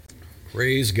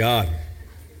Praise God.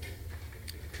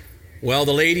 Well,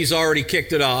 the ladies already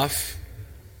kicked it off.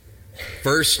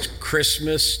 First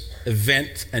Christmas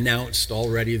event announced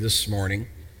already this morning.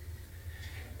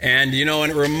 And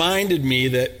it reminded me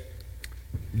that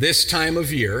this time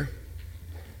of year,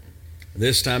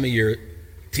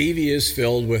 TV is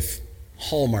filled with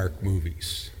Hallmark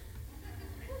movies.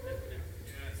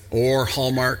 Or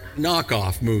Hallmark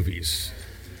knockoff movies.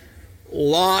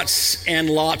 Lots and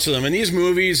lots of them. And these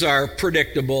movies are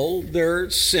predictable. They're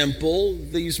simple.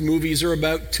 These movies are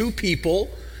about two people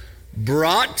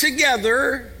brought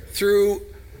together through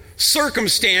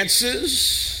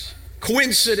circumstances,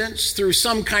 coincidence, through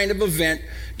some kind of event,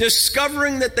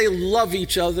 discovering that they love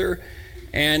each other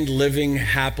and living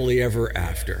happily ever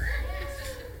after.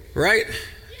 Right?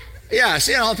 Yeah,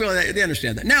 see, all people, they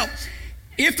understand that. Now,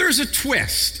 if there's a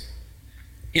twist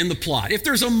in the plot, if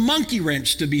there's a monkey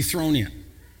wrench to be thrown in,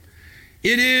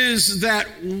 it is that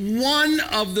one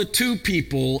of the two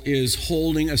people is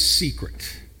holding a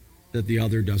secret that the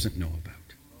other doesn't know about,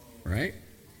 right?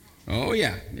 Oh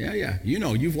yeah.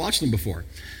 You've watched them before.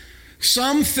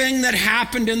 Something that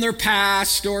happened in their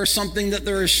past or something that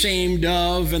they're ashamed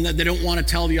of and that they don't want to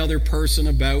tell the other person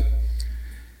about.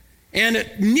 And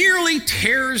it nearly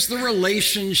tears the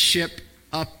relationship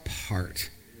apart.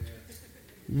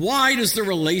 Why does the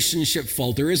relationship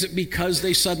falter? Is it because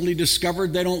they suddenly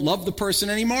discovered they don't love the person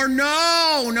anymore?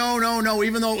 No.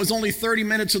 Even though it was only 30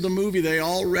 minutes of the movie, they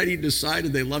already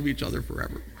decided they love each other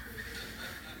forever.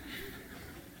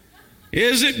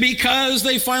 Is it because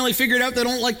they finally figured out they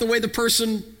don't like the way the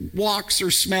person walks or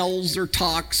smells or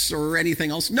talks or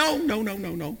anything else?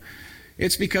 No.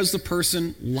 It's because the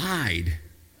person lied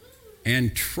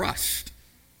and trust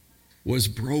was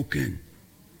broken,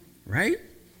 right?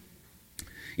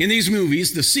 In these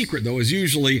movies, the secret, though, is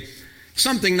usually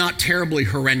something not terribly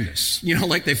horrendous.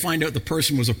 Like they find out the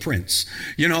person was a prince.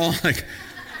 Like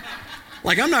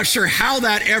I'm not sure how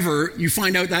that ever, you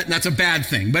find out that that's a bad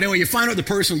thing. But anyway, you find out the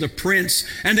person was a prince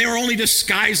and they were only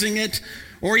disguising it.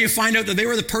 Or you find out that they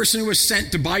were the person who was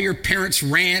sent to buy your parents'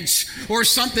 ranch or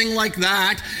something like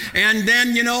that. And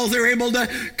then, they're able to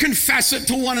confess it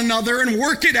to one another and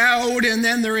work it out. And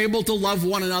then they're able to love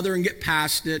one another and get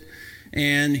past it.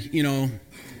 And,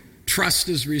 trust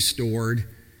is restored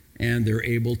and they're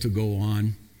able to go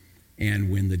on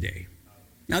and win the day.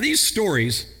 Now, these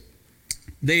stories,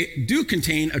 they do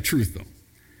contain a truth, though.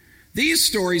 These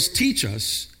stories teach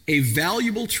us a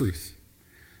valuable truth,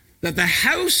 that the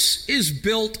house is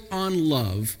built on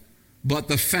love, but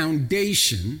the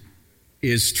foundation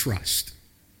is trust.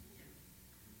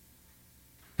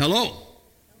 Hello?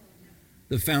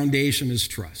 The foundation is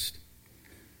trust.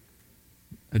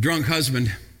 A drunk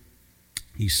husband,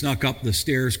 he snuck up the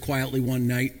stairs quietly one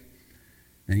night,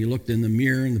 and he looked in the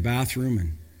mirror in the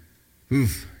bathroom, and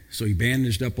so he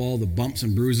bandaged up all the bumps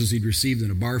and bruises he'd received in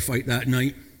a bar fight that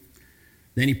night.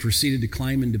 Then he proceeded to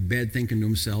climb into bed, thinking to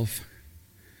himself,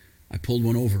 I pulled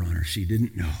one over on her. She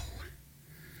didn't know.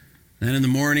 Then in the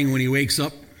morning when he wakes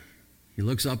up, he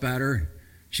looks up at her.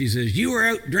 She says, you were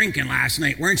out drinking last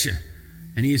night, weren't you?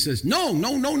 And he says, no,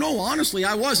 honestly,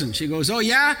 I wasn't. She goes, oh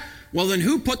yeah? Well, then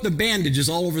who put the bandages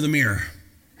all over the mirror?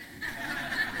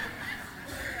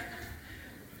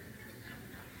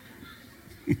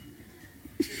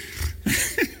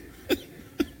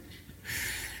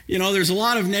 There's a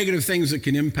lot of negative things that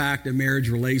can impact a marriage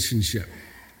relationship.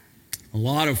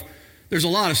 There's a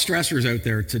lot of stressors out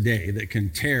there today that can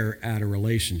tear at a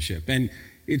relationship. And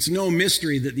it's no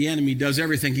mystery that the enemy does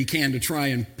everything he can to try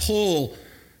and pull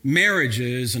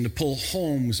marriages and to pull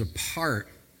homes apart.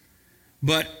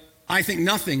 But I think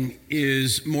nothing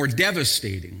is more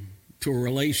devastating to a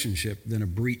relationship than a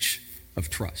breach of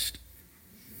trust.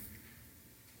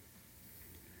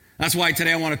 That's why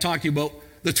today I want to talk to you about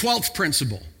the 12th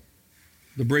principle,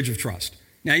 the bridge of trust.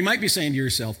 Now, you might be saying to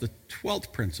yourself, the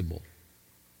 12th principle,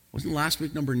 wasn't last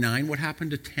week number 9? What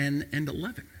happened to 10 and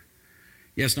 11?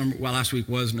 Yes, last week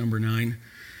was number 9.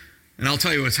 And I'll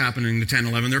tell you what's happening to 10 and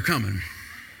 11. They're coming.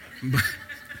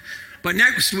 But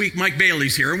next week, Mike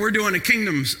Bailey's here, and we're doing a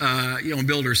Kingdoms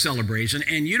Builder celebration,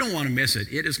 and you don't want to miss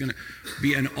it. It is going to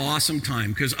be an awesome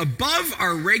time, because above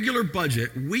our regular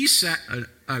budget, we set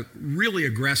a really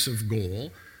aggressive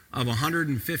goal of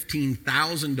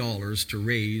 $115,000 to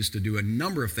raise to do a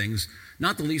number of things,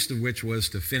 not the least of which was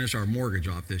to finish our mortgage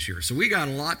off this year. So we got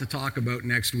a lot to talk about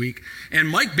next week. And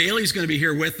Mike Bailey's going to be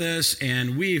here with us,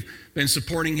 and we've been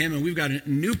supporting him, and we've got a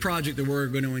new project that we're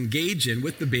going to engage in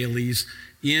with the Baileys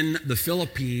in the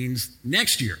Philippines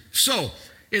next year. So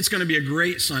it's going to be a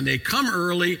great Sunday. Come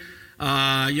early.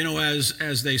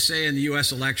 As they say in the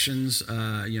U.S. elections,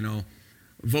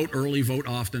 vote early, vote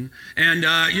often. And,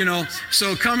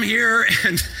 so come here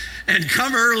and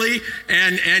come early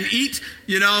and eat,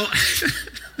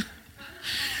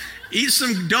 eat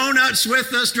some donuts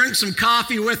with us, drink some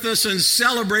coffee with us, and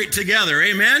celebrate together.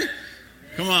 Amen?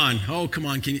 Come on. Oh, come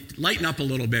on. Can you lighten up a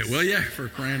little bit, will you? For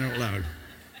crying out loud.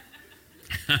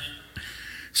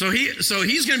 So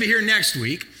he's going to be here next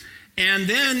week. And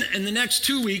then in the next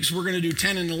 2 weeks, we're going to do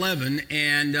 10 and 11.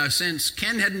 And since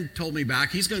Ken hadn't told me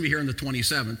back, he's going to be here on the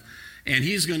 27th. And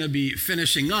he's going to be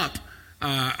finishing up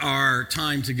our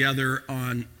time together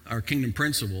on our kingdom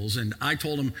principles. And I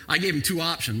gave him 2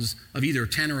 options of either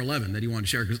 10 or 11 that he wanted to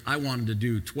share, because I wanted to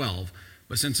do 12.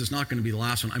 But since it's not going to be the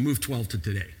last one, I moved 12 to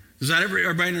today. Is that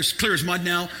everybody clear as mud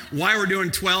now? Why we're doing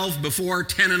 12 before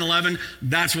 10 and 11?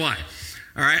 That's why.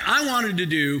 All right, I wanted to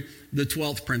do the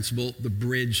 12th principle, the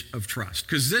bridge of trust,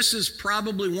 because this is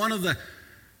probably one of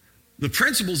the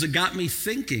principles that got me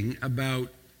thinking about,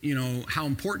 how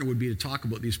important it would be to talk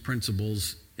about these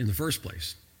principles in the first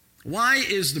place. Why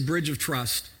is the bridge of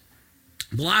trust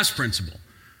the last principle?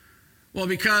 Well,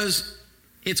 because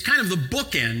it's kind of the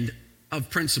bookend of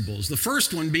principles. The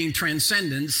first one being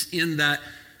transcendence, in that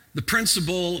the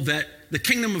principle that the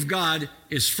kingdom of God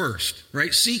is first,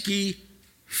 right? Seek ye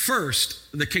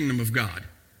first the kingdom of God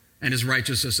and his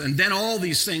righteousness, and then all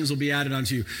these things will be added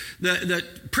unto you. The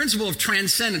principle of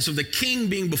transcendence, of the king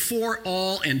being before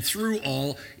all and through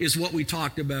all, is what we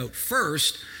talked about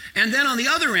first. And then on the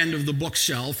other end of the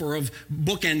bookshelf, or of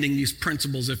bookending these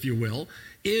principles, if you will,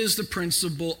 is the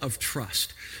principle of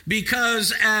trust.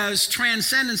 Because as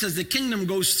transcendence, as the kingdom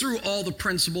goes through all the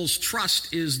principles,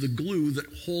 trust is the glue that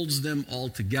holds them all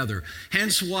together.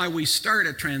 Hence why we start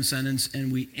at transcendence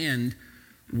and we end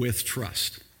with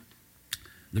trust.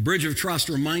 The bridge of trust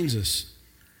reminds us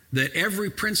that every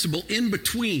principle in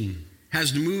between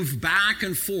has to move back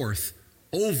and forth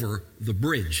over the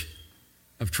bridge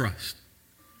of trust.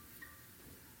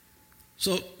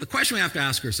 So the question we have to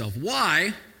ask ourselves,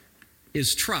 why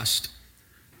is trust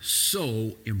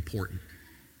so important?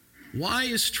 Why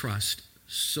is trust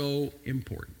so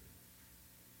important?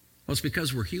 Well, it's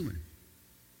because we're human.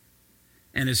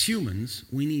 And as humans,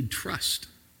 we need trust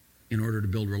in order to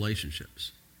build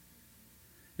relationships.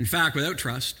 In fact, without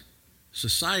trust,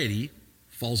 society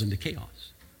falls into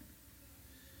chaos.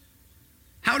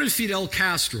 How did Fidel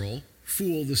Castro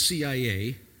fool the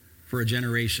CIA for a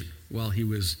generation while he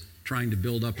was trying to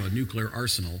build up a nuclear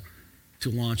arsenal to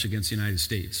launch against the United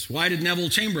States? Why did Neville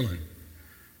Chamberlain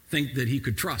think that he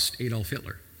could trust Adolf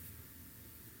Hitler?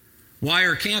 Why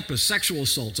are campus sexual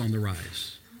assaults on the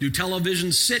rise? Do television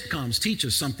sitcoms teach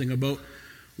us something about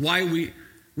why we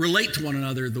relate to one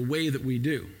another the way that we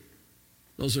do?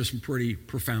 Those are some pretty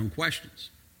profound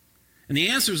questions. And the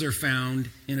answers are found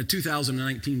in a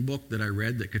 2019 book that I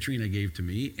read that Katrina gave to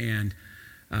me. And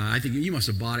I think you must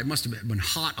have bought it. It must have been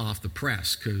hot off the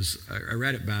press, because I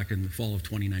read it back in the fall of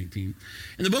 2019.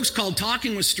 And the book's called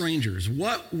Talking with Strangers: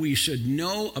 What We Should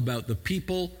Know About the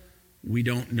People We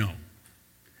Don't Know.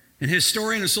 And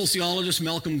historian and sociologist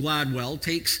Malcolm Gladwell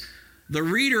takes the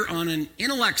reader on an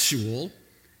intellectual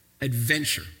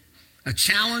adventure, a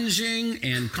challenging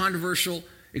and controversial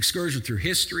excursion through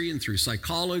history and through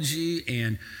psychology,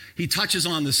 and he touches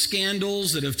on the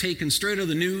scandals that have taken straight out of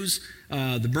the news,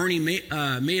 the Bernie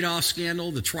Madoff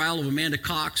scandal, the trial of Amanda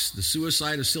Cox, the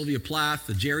suicide of Sylvia Plath,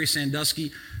 the Jerry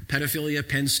Sandusky pedophilia,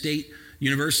 Penn State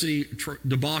University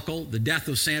debacle, the death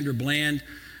of Sandra Bland,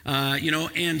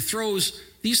 and throws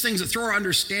these things that throw our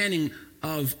understanding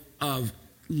of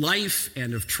life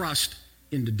and of trust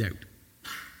into doubt.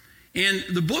 And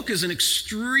the book is an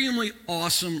extremely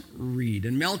awesome read,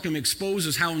 and Malcolm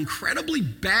exposes how incredibly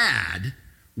bad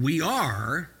we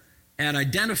are at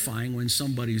identifying when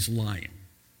somebody's lying.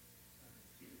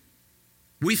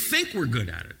 We think we're good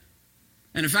at it.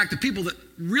 And in fact, the people that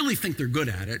really think they're good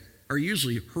at it are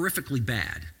usually horrifically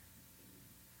bad.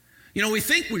 We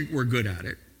think we're good at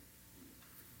it,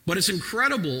 but it's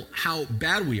incredible how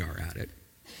bad we are at it.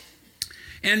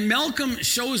 And Malcolm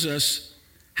shows us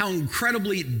how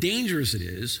incredibly dangerous it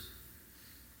is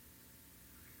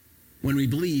when we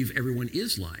believe everyone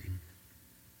is lying.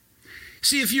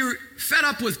 See, if you're fed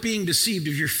up with being deceived,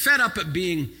 if you're fed up at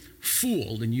being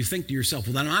fooled, and you think to yourself,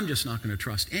 well, then I'm just not going to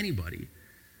trust anybody,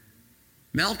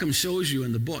 Malcolm shows you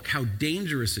in the book how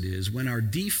dangerous it is when our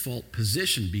default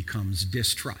position becomes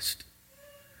distrust.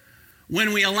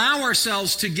 When we allow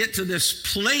ourselves to get to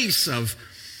this place of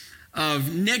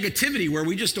negativity where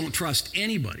we just don't trust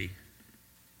anybody,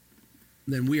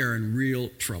 then we are in real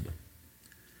trouble.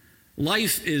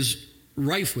 Life is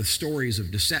rife with stories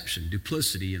of deception,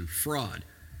 duplicity, and fraud.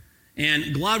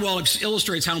 And Gladwell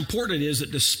illustrates how important it is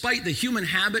that despite the human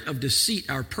habit of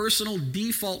deceit, our personal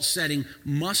default setting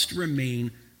must remain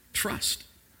trust.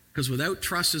 Because without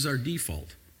trust as our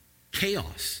default,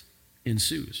 chaos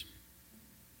ensues.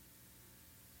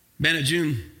 Bennett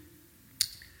June,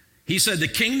 he said, the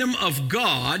kingdom of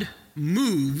God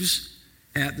moves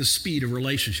at the speed of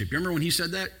relationship. You remember when he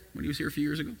said that when he was here a few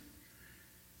years ago?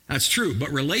 That's true, but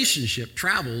relationship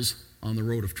travels on the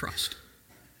road of trust.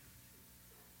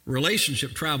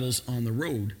 Relationship travels on the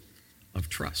road of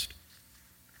trust.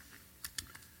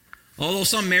 Although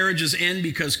some marriages end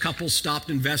because couples stopped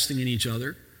investing in each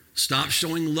other, stopped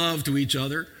showing love to each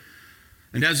other,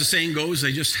 and as the saying goes,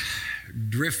 they just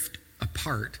drift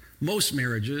apart. Most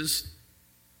marriages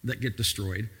that get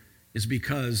destroyed is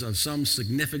because of some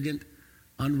significant,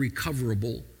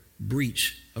 unrecoverable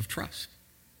breach of trust.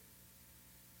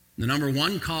 The number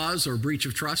one cause or breach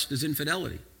of trust is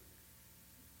infidelity.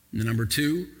 And the number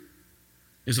two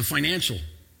is a financial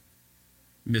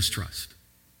mistrust.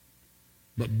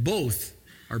 But both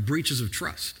are breaches of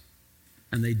trust,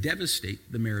 and they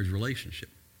devastate the marriage relationship.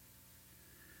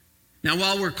 Now,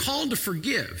 while we're called to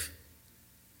forgive,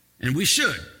 and we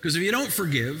should, because if you don't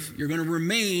forgive, you're going to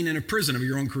remain in a prison of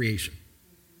your own creation.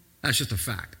 That's just a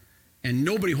fact. And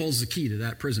nobody holds the key to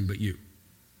that prison but you.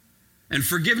 And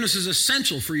forgiveness is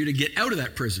essential for you to get out of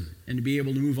that prison and to be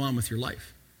able to move on with your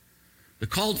life. The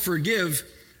call to forgive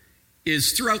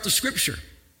is throughout the scripture,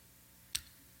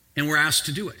 and we're asked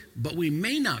to do it. But we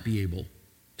may not be able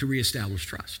to reestablish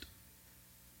trust.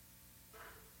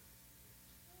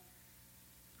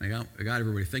 I got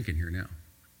everybody thinking here now.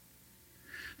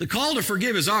 The call to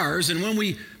forgive is ours, and when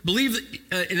we believe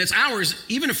that, and it's ours,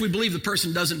 even if we believe the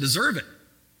person doesn't deserve it,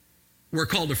 we're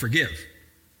called to forgive.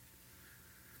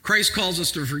 Christ calls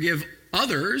us to forgive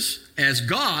others as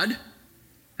God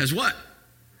has what?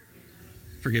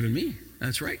 Forgiven me.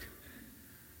 That's right.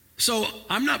 So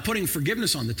I'm not putting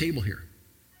forgiveness on the table here.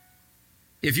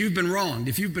 If you've been wronged,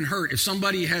 if you've been hurt, if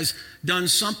somebody has done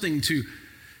something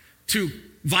to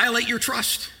violate your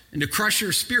trust and to crush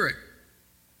your spirit,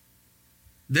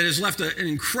 that has left an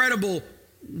incredible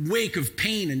wake of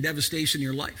pain and devastation in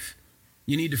your life,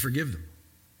 you need to forgive them.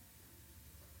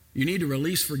 You need to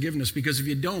release forgiveness, because if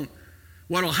you don't,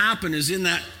 what will happen is in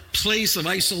that place of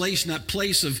isolation, that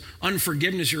place of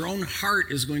unforgiveness, your own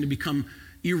heart is going to become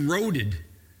eroded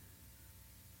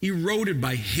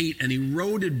by hate and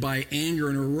eroded by anger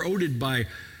and eroded by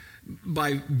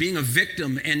being a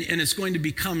victim, and it's going to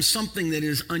become something that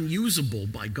is unusable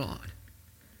by God.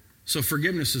 So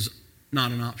forgiveness is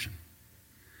not an option.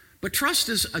 But trust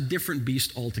is a different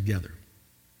beast altogether.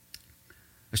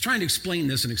 I was trying to explain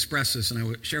this and express this,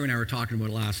 and Sherry and I were talking about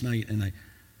it last night, and I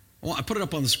put it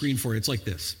up on the screen for you. It's like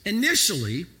this.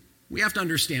 Initially, we have to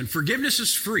understand forgiveness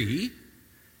is free,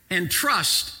 and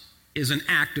trust is an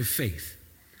act of faith.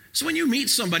 So when you meet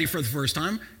somebody for the first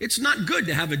time, it's not good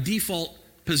to have a default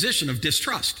position of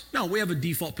distrust. No, we have a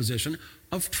default position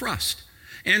of trust.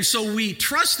 And so we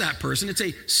trust that person. It's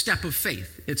a step of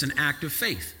faith. It's an act of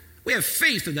faith. We have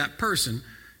faith that that person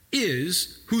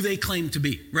is who they claim to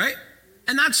be, right?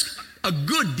 And that's a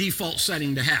good default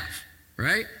setting to have,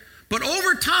 right? But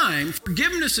over time,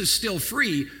 forgiveness is still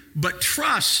free, but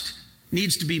trust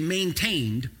needs to be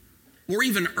maintained or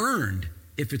even earned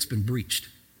if it's been breached.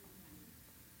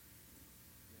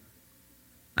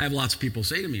 I have lots of people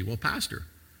say to me, well, Pastor,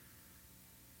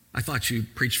 I thought you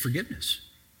preached forgiveness.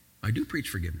 I do preach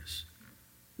forgiveness.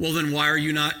 Well, then why are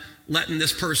you not letting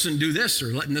this person do this or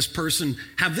letting this person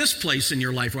have this place in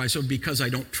your life? Why? So because I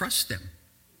don't trust them.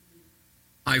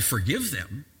 I forgive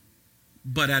them,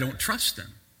 but I don't trust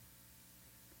them.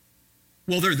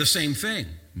 Well, they're the same thing.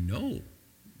 No,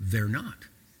 they're not.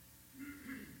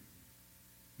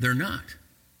 They're not.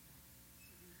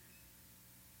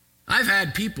 I've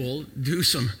had people do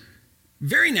some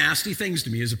very nasty things to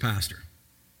me as a pastor,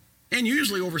 and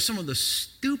usually over some of the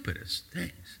stupidest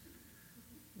things.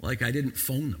 Like I didn't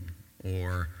phone them,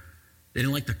 or they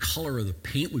didn't like the color of the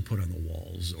paint we put on the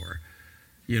walls, or,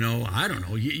 I don't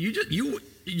know. You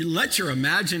let your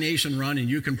imagination run, and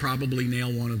you can probably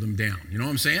nail one of them down. You know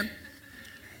what I'm saying?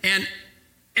 And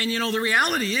the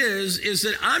reality is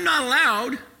that I'm not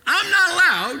allowed,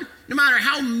 no matter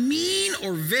how mean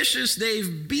or vicious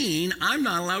they've been, I'm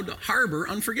not allowed to harbor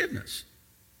unforgiveness.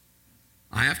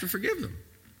 I have to forgive them.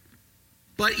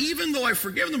 But even though I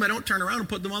forgive them, I don't turn around and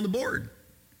put them on the board.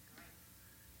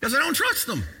 Because I don't trust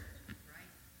them.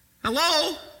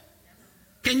 Hello?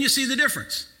 Can you see the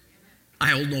difference? I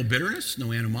hold no bitterness,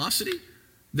 no animosity.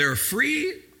 They're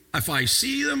free. If I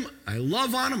see them, I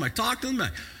love on them, I talk to them,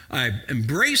 I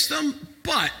embrace them,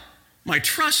 but My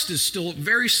trust is still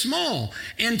very small.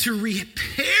 And to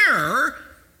repair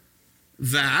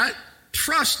that,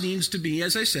 trust needs to be,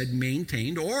 as I said,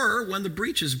 maintained, or when the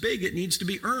breach is big, it needs to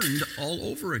be earned all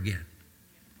over again.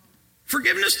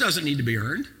 Forgiveness doesn't need to be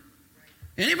earned.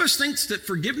 Any of us thinks that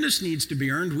forgiveness needs to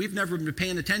be earned, we've never been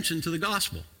paying attention to the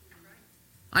gospel.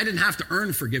 I didn't have to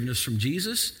earn forgiveness from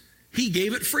Jesus. He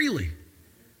gave it freely.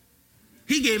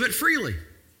 He gave it freely,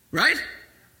 right?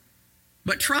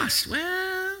 But trust,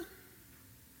 well,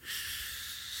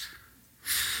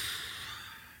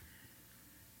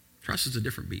 trust is a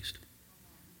different beast.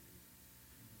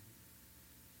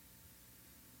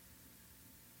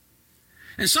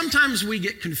 And sometimes we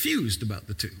get confused about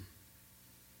the two.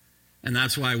 And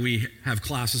that's why we have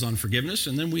classes on forgiveness,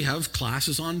 and then we have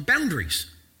classes on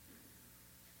boundaries.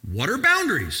 What are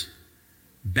boundaries?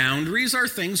 Boundaries are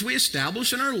things we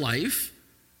establish in our life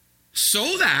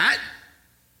so that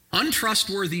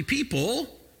untrustworthy people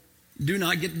do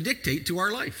not get to dictate to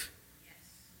our life.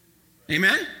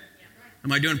 Amen?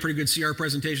 Am I doing a pretty good CR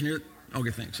presentation here? Okay,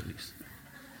 thanks, Elise.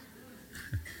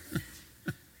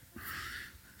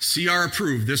 CR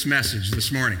approved this message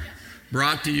this morning.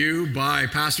 Brought to you by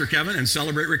Pastor Kevin and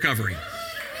Celebrate Recovery.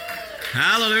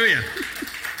 Hallelujah.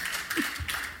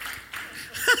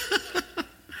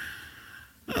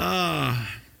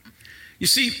 You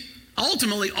see,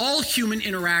 ultimately, all human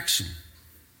interaction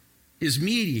is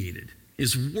mediated,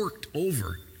 is worked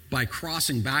over by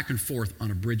crossing back and forth on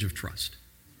a bridge of trust.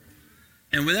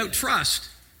 And without trust,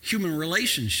 human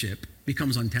relationship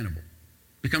becomes untenable,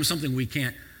 becomes something we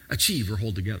can't achieve or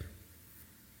hold together.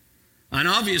 And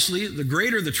obviously, the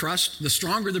greater the trust, the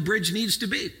stronger the bridge needs to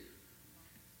be.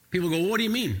 People go, what do you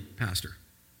mean, Pastor?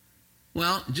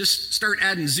 Well, just start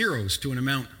adding zeros to an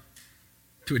amount,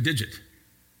 to a digit.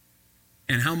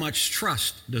 And how much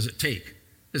trust does it take?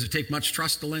 Does it take much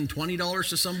trust to lend $20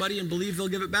 to somebody and believe they'll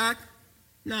give it back?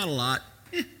 Not a lot.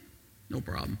 No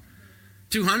problem.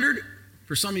 200?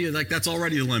 For some of you, like that's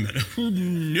already the limit.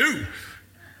 No.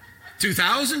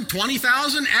 2,000,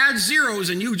 20,000, add zeros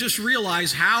and you just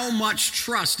realize how much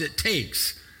trust it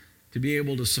takes to be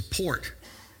able to support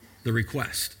the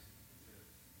request.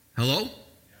 Hello?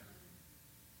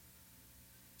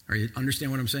 Are you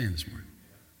understand what I'm saying this morning?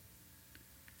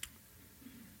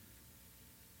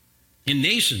 In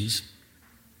nations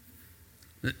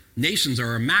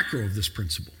are a macro of this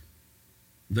principle.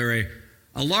 They're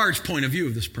a large point of view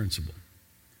of this principle.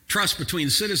 Trust between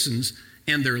citizens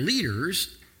and their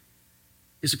leaders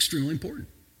is extremely important.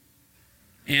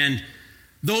 And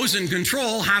those in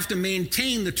control have to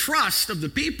maintain the trust of the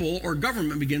people or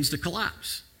government begins to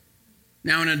collapse.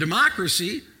 Now, in a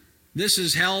democracy, this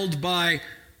is held by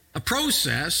a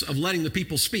process of letting the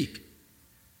people speak.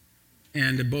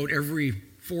 And about every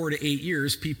 4 to 8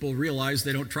 years, people realize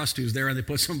they don't trust who's there and they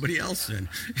put somebody else in.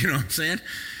 You know what I'm saying?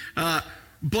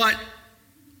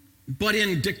 But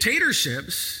in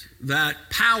dictatorships, that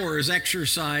power is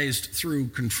exercised through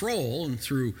control and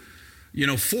through,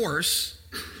 force.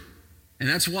 And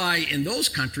that's why in those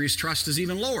countries, trust is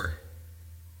even lower.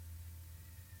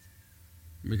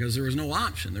 Because there was no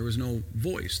option. There was no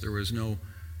voice. There was no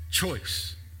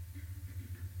choice.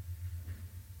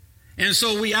 And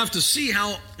so we have to see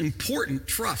how important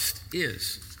trust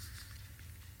is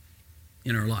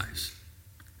in our lives.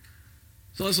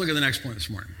 So let's look at the next point this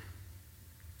morning.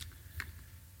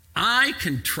 I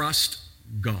can trust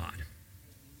God.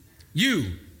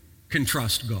 You can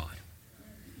trust God.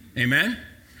 Amen?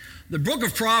 The book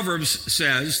of Proverbs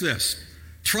says this: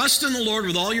 trust in the Lord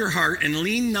with all your heart and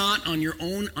lean not on your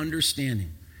own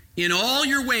understanding. In all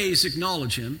your ways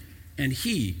acknowledge him, and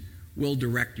he will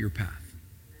direct your path.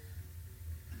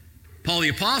 Paul the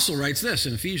Apostle writes this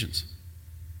in Ephesians: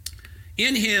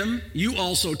 in him you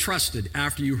also trusted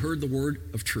after you heard the word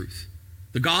of truth,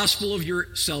 the gospel of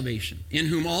your salvation, in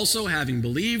whom also, having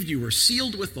believed, you were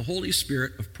sealed with the Holy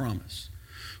Spirit of promise,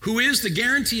 who is the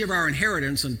guarantee of our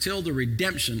inheritance until the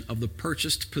redemption of the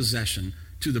purchased possession,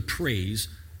 to the praise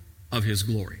of his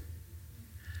glory.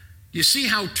 You see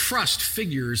how trust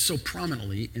figures so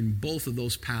prominently in both of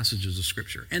those passages of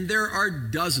Scripture. And there are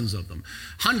dozens of them,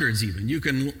 hundreds even. You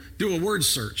can do a word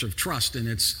search of trust, and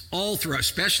it's all throughout,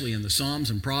 especially in the Psalms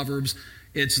and Proverbs.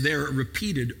 It's there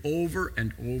repeated over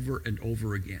and over and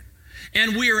over again.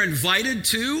 And we are invited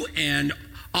to and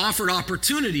offered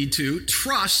opportunity to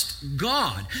trust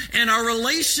God. And our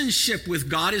relationship with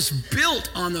God is built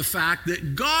on the fact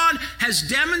that God has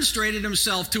demonstrated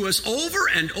himself to us over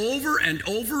and over and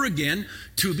over again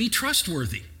to be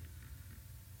trustworthy,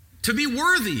 to be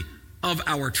worthy of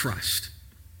our trust.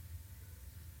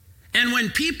 And when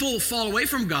people fall away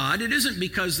from God, it isn't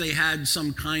because they had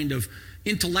some kind of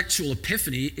intellectual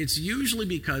epiphany, it's usually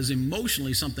because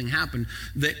emotionally something happened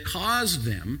that caused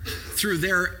them, through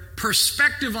their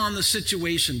perspective on the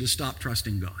situation, to stop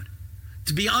trusting God,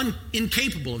 to be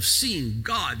incapable of seeing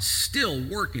God still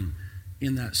working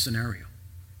in that scenario.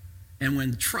 And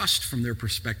when trust from their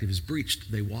perspective is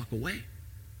breached, they walk away,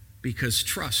 because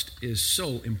trust is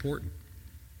so important.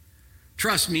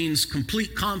 Trust means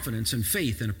complete confidence and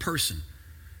faith in a person,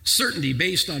 certainty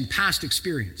based on past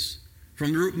experience.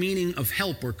 From the root meaning of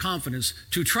help or confidence,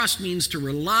 to trust means to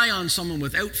rely on someone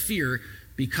without fear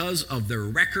because of their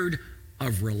record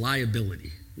of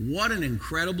reliability. What an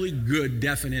incredibly good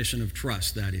definition of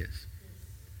trust that is.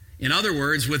 In other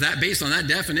words, based on that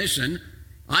definition,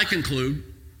 I conclude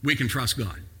we can trust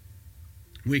God.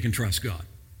 We can trust God.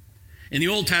 In the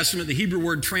Old Testament, the Hebrew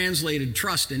word translated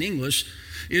trust in English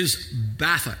is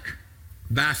bathak.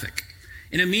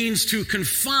 And it means to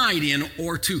confide in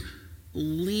or to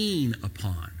lean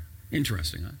upon.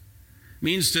 Interesting, huh? It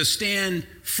means to stand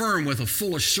firm with a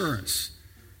full assurance,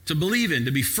 to believe in,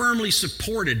 to be firmly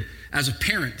supported as a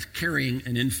parent carrying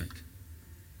an infant,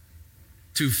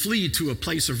 to flee to a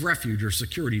place of refuge or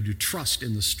security, to trust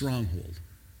in the stronghold.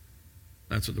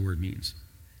 That's what the word means.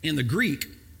 In the Greek,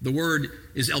 the word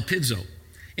is elpizo,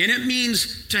 and it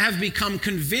means to have become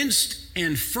convinced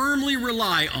and firmly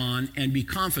rely on and be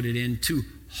confident in, to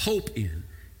hope in.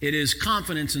 It is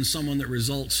confidence in someone that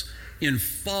results in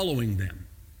following them.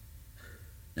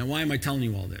 Now, why am I telling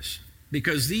you all this?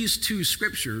 Because these two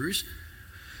scriptures,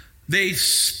 they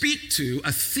speak to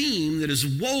a theme that is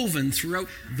woven throughout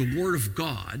the Word of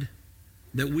God,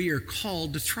 that we are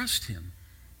called to trust Him,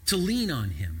 to lean on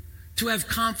Him, to have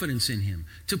confidence in Him,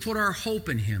 to put our hope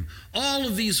in Him. All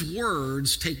of these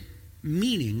words take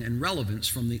meaning and relevance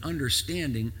from the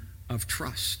understanding of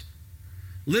trust.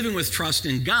 Living with trust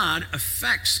in God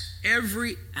affects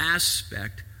every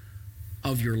aspect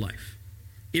of your life.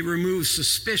 It removes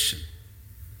suspicion,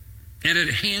 and it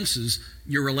enhances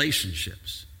your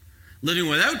relationships. Living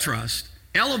without trust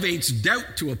elevates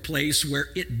doubt to a place where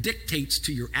it dictates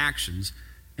to your actions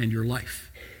and your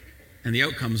life. And the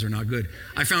outcomes are not good.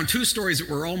 I found two stories that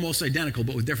were almost identical,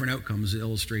 but with different outcomes, to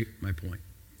illustrate my point.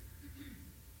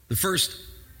 The first,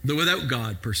 the without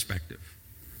God perspective.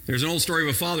 There's an old story of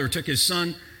a father who took his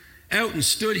son out and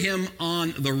stood him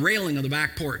on the railing of the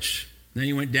back porch. Then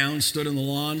he went down, stood on the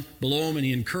lawn below him, and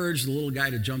he encouraged the little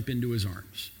guy to jump into his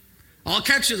arms. "I'll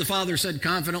catch you," the father said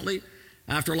confidently.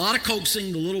 After a lot of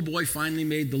coaxing, the little boy finally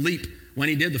made the leap. When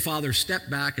he did, the father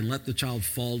stepped back and let the child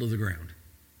fall to the ground.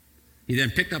 He then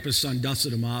picked up his son,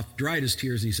 dusted him off, dried his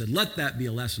tears, and he said, "Let that be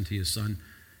a lesson to you, son.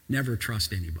 Never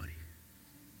trust anybody."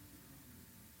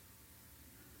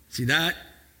 See, that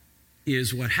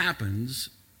is what happens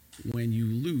when you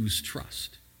lose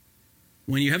trust.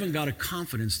 When you haven't got a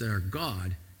confidence that our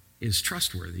God is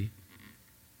trustworthy,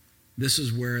 this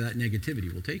is where that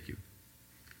negativity will take you.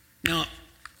 Now,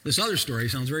 this other story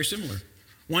sounds very similar.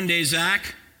 One day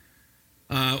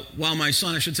while my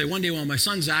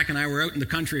son Zach and I were out in the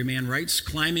country, a man writes,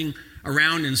 climbing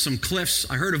around in some cliffs,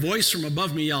 I heard a voice from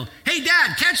above me yell, "Hey,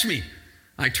 Dad, catch me!"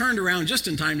 I turned around just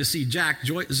in time to see Zach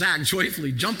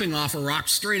joyfully jumping off a rock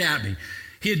straight at me.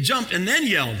 He had jumped and then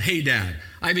yelled, "Hey, Dad."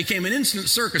 I became an instant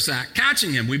circus act,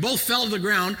 catching him. We both fell to the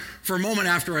ground for a moment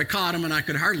after I caught him, and I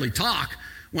could hardly talk.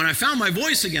 When I found my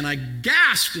voice again, I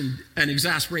gasped in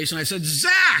exasperation. I said,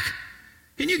 "Zach,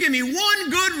 can you give me one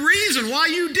good reason why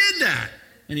you did that?"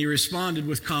 And he responded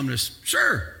with calmness,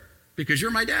 "Sure, because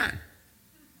you're my dad."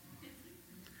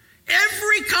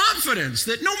 Every confidence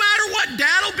that no matter what,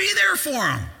 Dad will be there for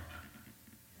him.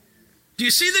 Do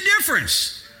you see the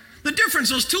difference? The difference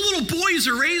those two little boys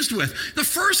are raised with. The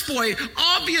first boy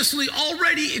obviously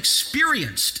already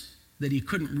experienced that he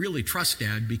couldn't really trust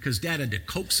Dad because Dad had to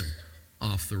coax him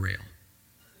off the rail.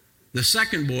 The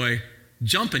second boy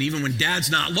jumping even when Dad's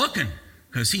not looking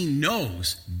because he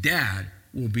knows Dad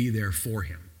will be there for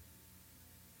him.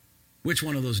 Which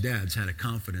one of those dads had a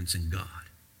confidence in God?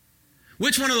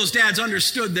 Which one of those dads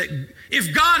understood that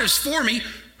if God is for me,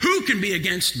 who can be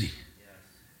against me?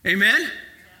 Amen?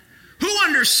 Who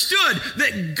understood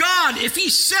that God, if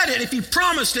He said it, if He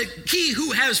promised it, He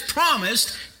who has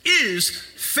promised is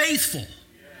faithful?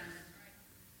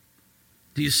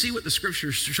 Do you see what the Scripture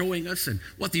is showing us and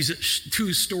what these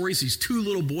two stories, these two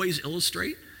little boys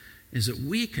illustrate? Is that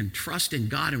we can trust in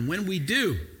God, and when we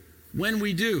do,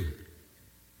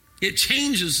 it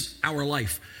changes our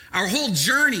life. Our whole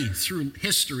journey through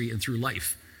history and through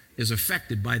life is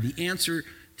affected by the answer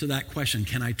to that question.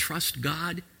 Can I trust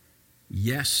God?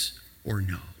 Yes or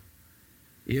no?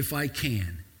 If I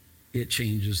can, it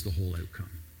changes the whole outcome.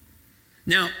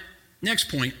 Now, next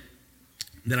point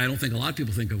that I don't think a lot of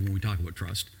people think of when we talk about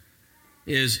trust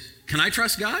is, can I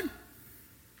trust God?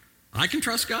 I can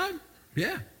trust God?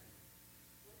 Yeah.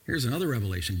 Here's another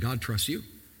revelation. God trusts you.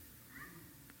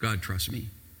 God trusts me.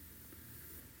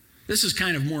 This is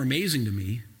kind of more amazing to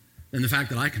me than the fact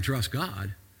that I can trust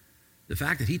God. The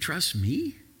fact that he trusts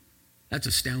me, that's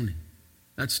astounding.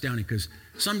 That's astounding, because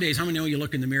some days, how many know you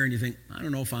look in the mirror and you think, I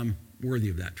don't know if I'm worthy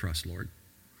of that trust, Lord.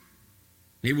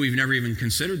 Maybe we've never even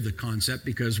considered the concept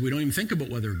because we don't even think about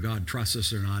whether God trusts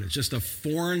us or not. It's just a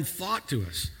foreign thought to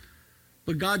us.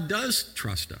 But God does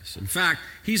trust us. In fact,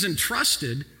 he's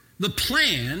entrusted the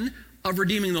plan of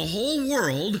redeeming the whole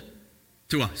world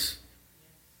to us.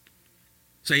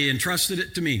 Say, he entrusted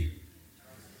it to me.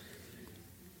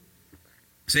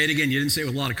 Say it again. You didn't say it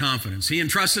with a lot of confidence. He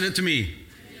entrusted it to me.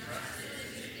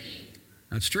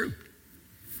 That's true.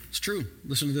 It's true.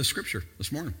 Listen to this scripture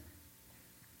this morning.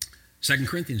 2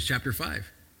 Corinthians chapter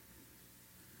 5.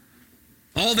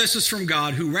 All this is from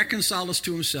God, who reconciled us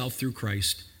to himself through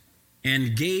Christ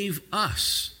and gave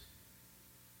us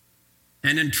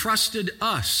and entrusted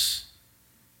us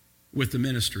with the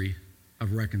ministry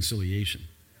of reconciliation.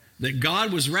 That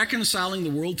God was reconciling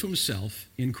the world to himself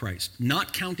in Christ,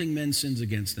 not counting men's sins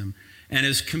against them, and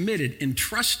has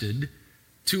entrusted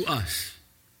to us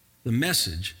the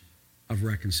message of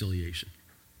reconciliation.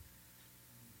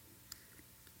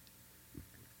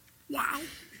 Wow.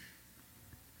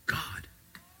 God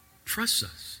trusts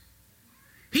us.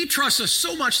 He trusts us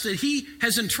so much that he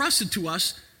has entrusted to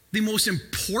us the most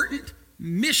important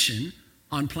mission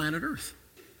on planet Earth.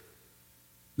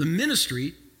 The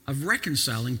ministry of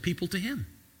reconciling people to him.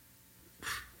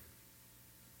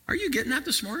 Are you getting that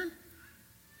this morning?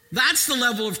 That's the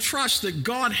level of trust that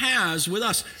God has with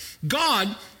us.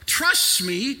 God trusts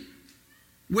me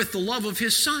with the love of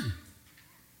his Son.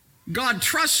 God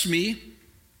trusts me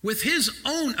with his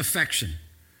own affection.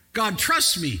 God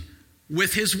trusts me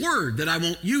with his word, that I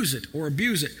won't use it or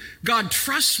abuse it. God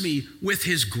trusts me with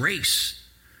his grace.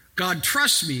 God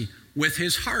trusts me with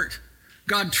his heart.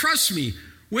 God trusts me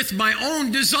with my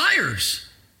own desires.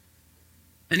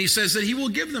 And he says that he will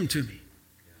give them to me.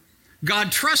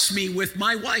 God trusts me with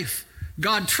my wife.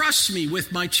 God trusts me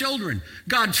with my children.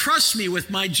 God trusts me with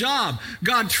my job.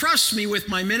 God trusts me with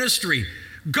my ministry.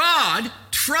 God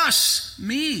trusts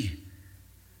me.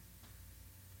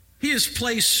 He has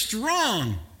placed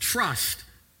strong trust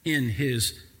in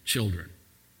his children.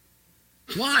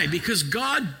 Why? Because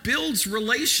God builds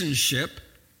relationship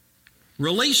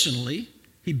relationally,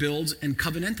 he builds, and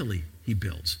covenantally, he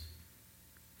builds.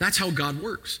 That's how God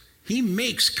works. He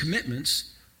makes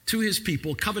commitments to his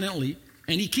people covenantally,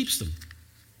 and he keeps them.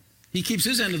 He keeps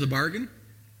his end of the bargain,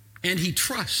 and he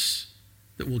trusts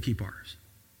that we'll keep ours.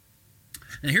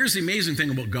 Now, here's the amazing thing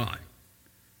about God.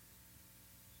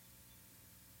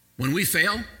 When we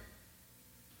fail,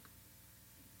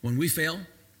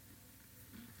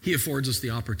 he affords us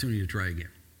the opportunity to try again.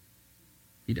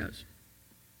 He does.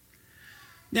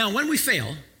 Now, when we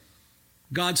fail,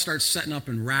 God starts setting up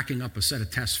and racking up a set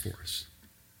of tests for us.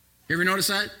 You ever notice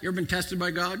that? You ever been tested by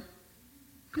God?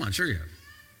 Come on, sure you have.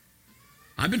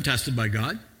 I've been tested by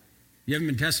God. You haven't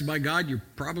been tested by God? You're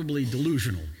probably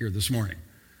delusional here this morning.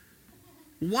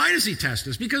 Why does he test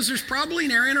us? Because there's probably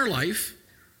an area in our life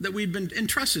that we've been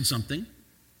entrusted something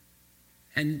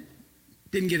and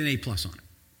didn't get an A+ on it.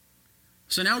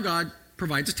 So now God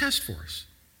provides a test for us.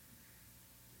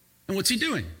 And what's he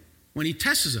doing? When he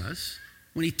tests us,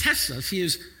 he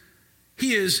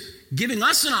is giving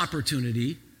us an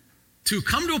opportunity to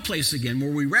come to a place again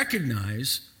where we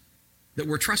recognize that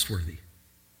we're trustworthy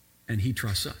and he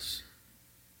trusts us.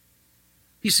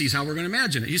 He sees how we're going to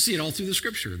imagine it. You see it all through the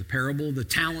scripture, the parable of the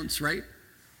talents, right?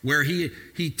 Where he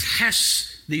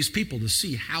tests these people to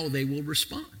see how they will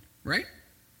respond, right?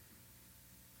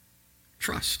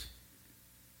 Trust.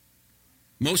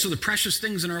 Most of the precious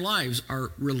things in our lives are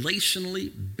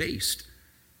relationally based.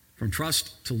 From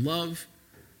trust to love,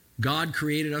 God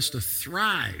created us to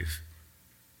thrive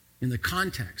in the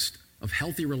context of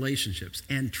healthy relationships.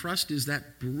 And trust is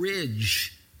that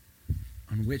bridge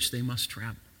on which they must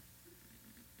travel.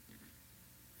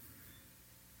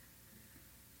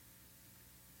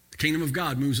 The kingdom of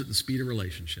God moves at the speed of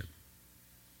relationship.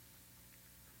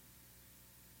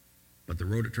 But the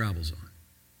road it travels on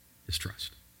is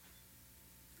trust.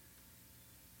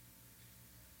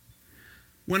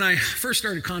 When I first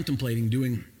started contemplating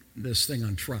doing this thing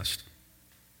on trust,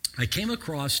 I came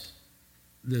across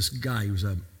this guy who was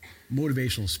a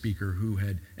motivational speaker who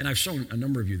had, and I've shown a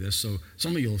number of you this, so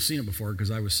some of you will have seen it before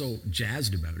because I was so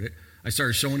jazzed about it. I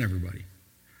started showing everybody.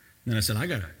 And then I said, I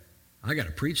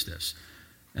gotta preach this.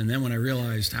 And then when I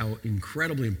realized how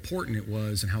incredibly important it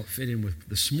was and how it fit in with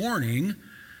this morning,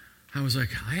 I was like,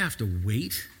 I have to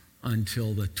wait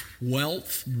until the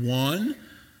 12th one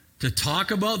to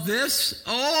talk about this?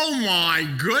 Oh my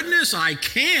goodness, I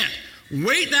can't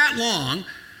wait that long.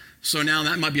 So now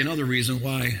that might be another reason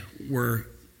why we're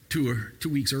 2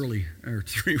 weeks early or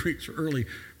 3 weeks early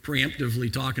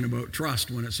preemptively talking about trust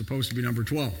when it's supposed to be number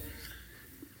 12.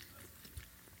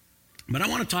 But I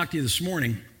want to talk to you this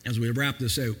morning as we wrap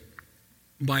this out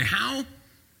by how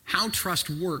trust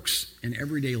works in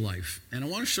everyday life. And I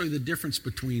want to show you the difference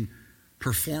between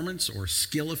performance or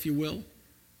skill, if you will,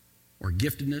 or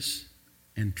giftedness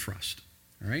and trust.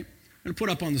 All right? I'm going to put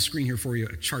up on the screen here for you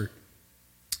a chart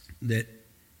that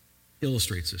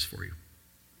illustrates this for you.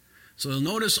 So you'll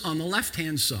notice on the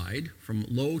left-hand side, from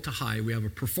low to high, we have a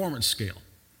performance scale.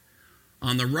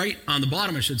 On the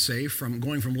bottom, I should say, from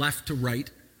going from left to right,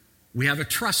 we have a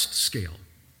trust scale.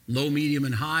 Low, medium,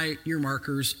 and high ear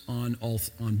markers on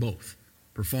both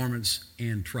performance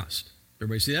and trust.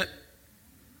 Everybody see that?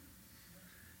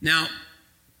 Now,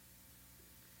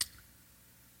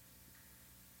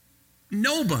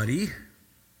 nobody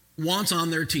wants on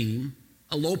their team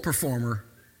a low performer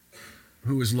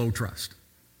who is low trust.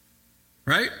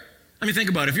 Right? I mean,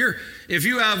 think about it. If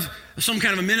you have some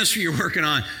kind of a ministry you're working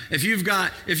on, if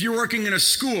you're working in a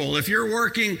school, if you're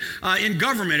working in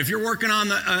government, if you're working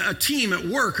on a team at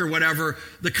work or whatever,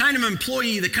 the kind of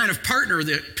employee, the kind of partner,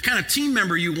 the kind of team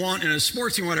member you want in a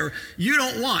sports team, whatever, you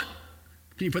don't want.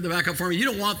 Can you put that back up for me? You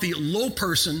don't want the low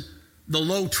person, the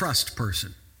low trust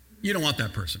person. You don't want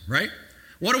that person, right?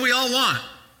 What do we all want?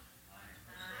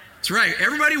 That's right.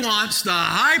 Everybody wants the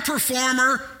high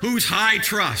performer who's high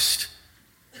trust.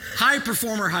 High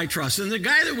performer, high trust. And the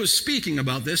guy that was speaking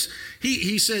about this,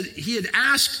 he said he had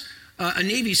asked a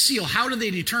Navy SEAL, how do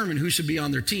they determine who should be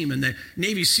on their team? And the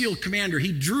Navy SEAL commander,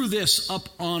 he drew this up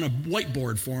on a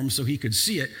whiteboard for him so he could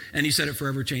see it, and he said it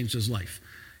forever changed his life.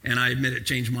 And I admit it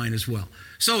changed mine as well.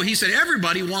 So he said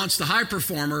everybody wants the high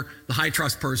performer, the high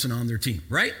trust person on their team,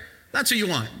 right? That's who you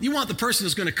want. You want the person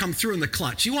that's going to come through in the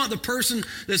clutch. You want the person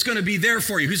that's going to be there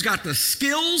for you, who's got the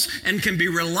skills and can be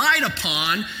relied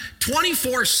upon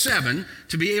 24/7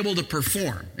 to be able to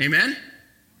perform. Amen?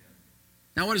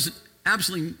 Now, what is it?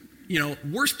 Absolutely,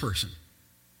 worst person?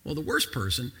 Well, the worst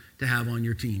person to have on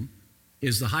your team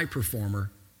is the high performer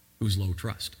who's low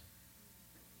trust.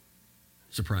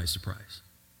 Surprise, surprise.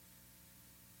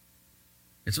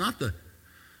 It's not the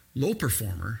low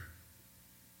performer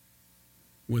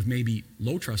with maybe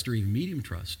low trust or even medium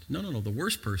trust. No. The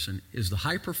worst person is the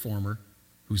high performer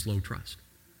who's low trust.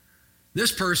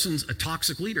 This person's a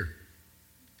toxic leader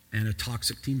and a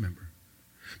toxic team member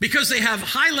because they have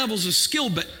high levels of skill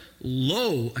but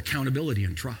low accountability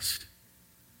and trust.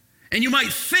 And you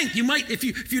might think,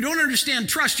 if you don't understand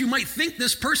trust, you might think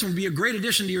this person would be a great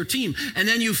addition to your team. And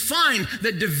then you find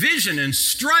that division and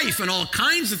strife and all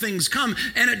kinds of things come,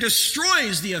 and it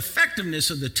destroys the effectiveness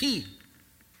of the team.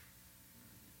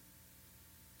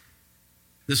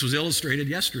 This was illustrated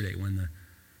yesterday when the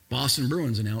Boston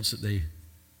Bruins announced that they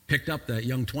picked up that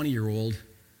young 20-year-old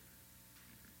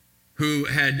who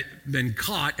had been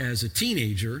caught as a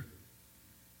teenager,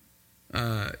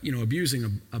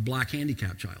 abusing a black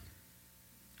handicapped child,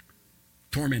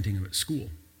 tormenting him at school.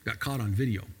 Got caught on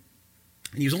video.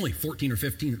 And he was only 14 or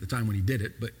 15 at the time when he did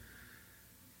it, but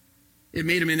it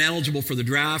made him ineligible for the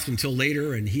draft until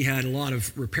later, and he had a lot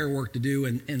of repair work to do,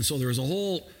 and so there was a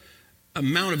whole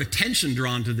amount of attention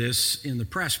drawn to this in the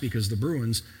press because the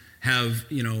Bruins have,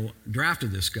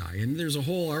 drafted this guy. And there's a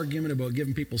whole argument about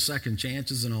giving people second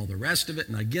chances and all the rest of it,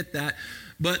 and I get that.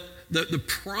 But the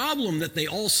problem that they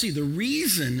all see, the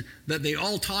reason that they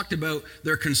all talked about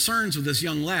their concerns with this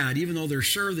young lad, even though they're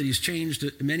sure that he's changed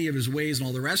many of his ways and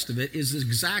all the rest of it, is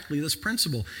exactly this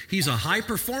principle. He's a high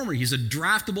performer. He's a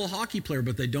draftable hockey player,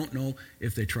 but they don't know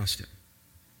if they trust him.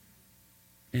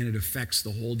 And it affects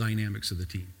the whole dynamics of the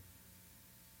team.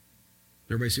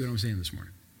 Everybody see what I'm saying this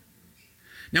morning?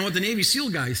 Now, what the Navy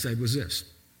SEAL guy said was this.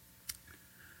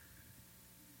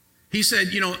 He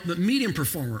said, the medium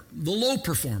performer, the low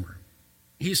performer,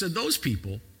 he said, those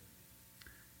people,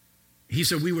 he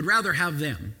said, we would rather have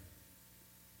them,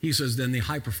 he says, than the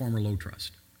high performer, low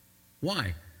trust.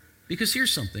 Why? Because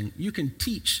here's something. You can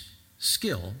teach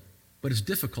skill, but it's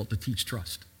difficult to teach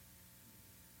trust.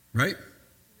 Right?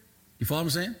 You follow what I'm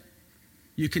saying?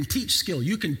 You can teach skill.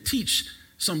 You can teach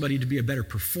somebody to be a better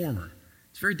performer.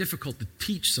 It's very difficult to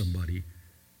teach somebody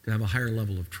to have a higher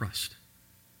level of trust.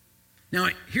 Now,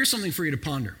 here's something for you to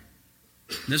ponder.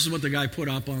 This is what the guy put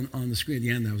up on the screen at the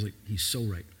end. I was like, he's so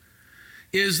right.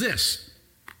 Is this.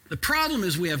 The problem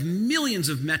is we have millions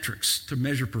of metrics to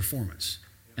measure performance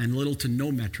and little to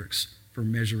no metrics for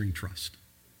measuring trust.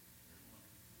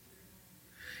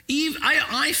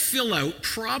 I fill out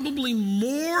probably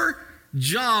more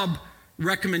job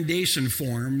recommendation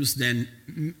forms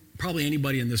than probably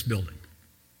anybody in this building,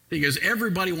 because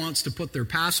everybody wants to put their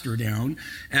pastor down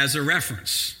as a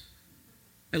reference.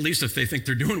 At least if they think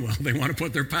they're doing well, they want to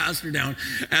put their pastor down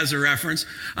as a reference.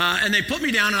 And they put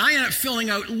me down, and I end up filling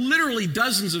out literally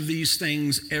dozens of these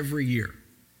things every year.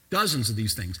 Dozens of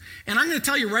these things. And I'm going to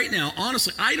tell you right now,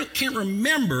 honestly, can't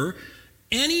remember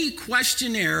any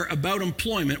questionnaire about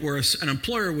employment where an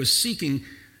employer was seeking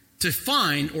to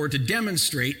find or to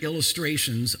demonstrate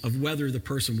illustrations of whether the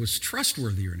person was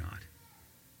trustworthy or not.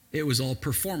 It was all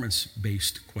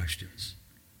performance-based questions.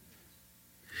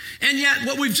 And yet,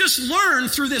 what we've just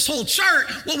learned through this whole chart,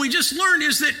 what we just learned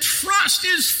is that trust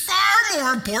is far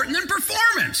more important than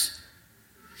performance.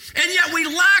 And yet, we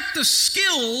lack the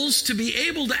skills to be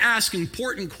able to ask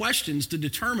important questions to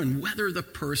determine whether the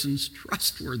person's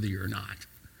trustworthy or not.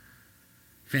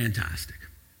 Fantastic.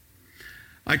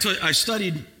 I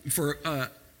studied for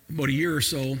about a year or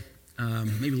so,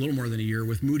 maybe a little more than a year,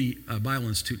 with Moody Bible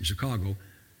Institute in Chicago,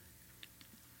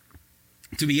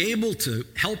 to be able to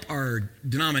help our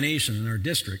denomination and our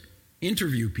district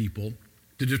interview people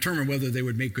to determine whether they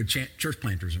would make good church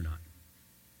planters or not.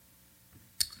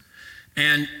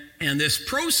 And this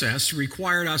process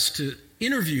required us to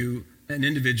interview an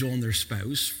individual and their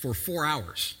spouse for 4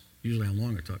 hours, usually how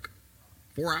long it took.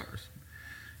 4 hours.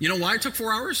 You know why it took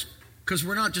 4 hours? Because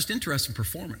we're not just interested in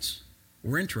performance.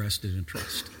 We're interested in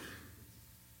trust.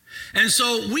 And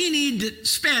so we need to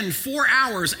spend 4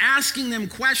 hours asking them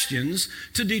questions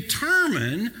to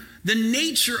determine the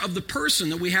nature of the person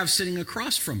that we have sitting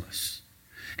across from us.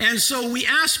 And so we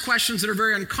ask questions that are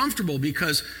very uncomfortable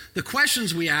because the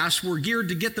questions we ask were geared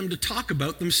to get them to talk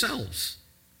about themselves.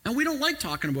 And we don't like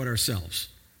talking about ourselves.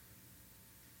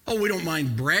 Oh, we don't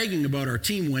mind bragging about our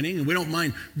team winning, and we don't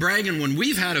mind bragging when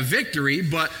we've had a victory,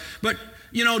 but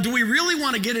you know, do we really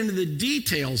want to get into the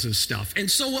details of stuff? And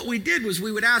so what we did was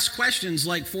we would ask questions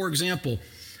like, for example,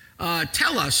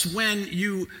 tell us when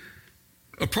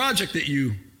a project that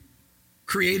you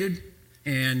created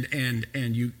and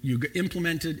you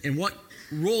implemented, and what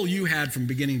role you had from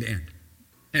beginning to end.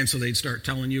 And so they'd start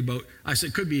telling you about, I said,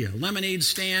 it could be a lemonade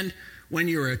stand when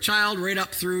you were a child, right up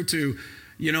through to,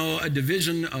 you know, a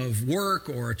division of work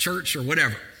or a church or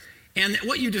whatever. And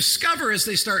what you discover as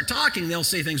they start talking, they'll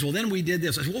say things, well, then we did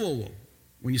this. I said, whoa.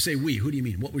 When you say we, who do you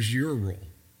mean? What was your role?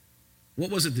 What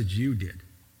was it that you did?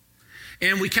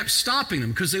 And we kept stopping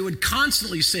them because they would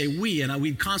constantly say we, and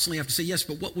we'd constantly have to say, yes,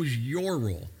 but what was your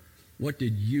role? What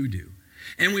did you do?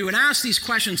 And we would ask these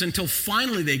questions until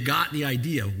finally they got the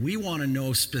idea. We want to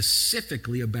know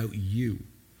specifically about you.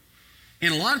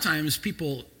 And a lot of times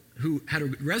people who had a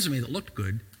resume that looked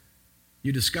good,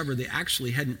 you discover they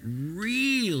actually hadn't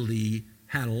really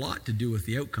had a lot to do with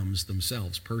the outcomes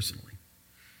themselves personally.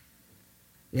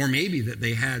 Or maybe that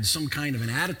they had some kind of an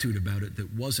attitude about it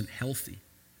that wasn't healthy.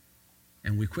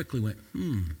 And we quickly went,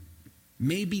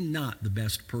 maybe not the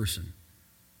best person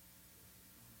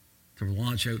to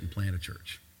launch out and plant a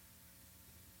church.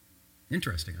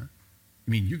 Interesting, huh?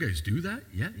 I mean, you guys do that?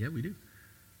 Yeah, we do.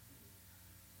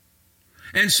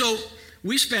 And so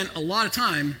we spent a lot of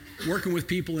time working with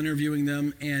people, interviewing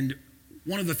them, and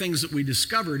one of the things that we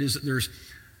discovered is that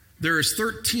there's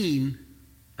 13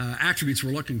 attributes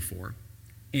we're looking for,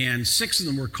 and 6 of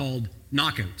them were called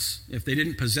knockouts. If they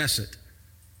didn't possess it,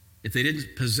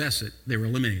 they were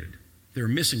eliminated. They were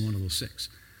missing one of those 6.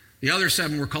 The other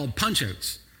 7 were called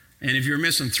punch-outs, and if you're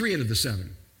missing 3 out of the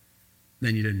 7,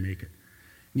 then you didn't make it.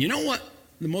 And you know what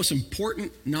the most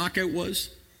important knockout was?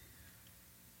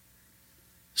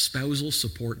 Spousal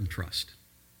support and trust.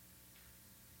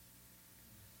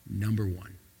 Number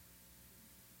one.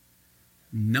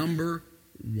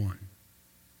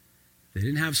 They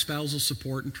didn't have spousal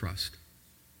support and trust.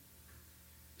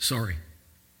 Sorry,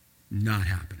 not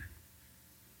happening.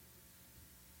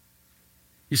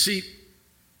 You see,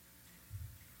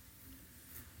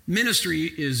 ministry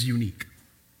is unique.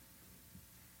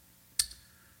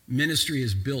 Ministry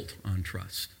is built on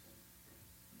trust.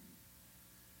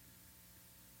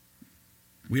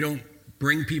 We don't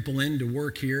bring people in to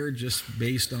work here just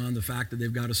based on the fact that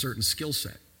they've got a certain skill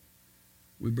set.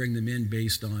 We bring them in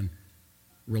based on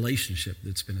relationship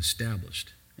that's been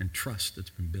established and trust that's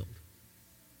been built.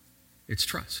 It's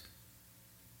trust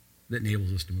that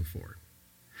enables us to move forward.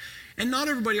 And not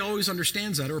everybody always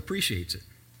understands that or appreciates it.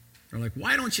 They're like,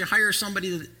 why don't you hire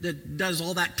somebody that does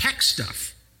all that tech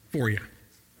stuff for you?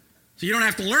 So you don't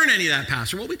have to learn any of that,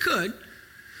 Pastor. Well, we could.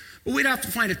 But we'd have to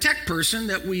find a tech person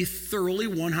that we thoroughly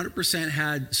 100%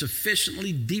 had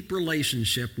sufficiently deep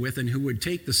relationship with and who would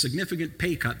take the significant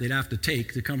pay cut they'd have to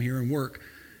take to come here and work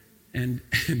and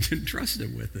to trust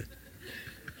him with it.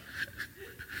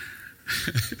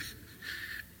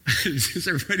 Does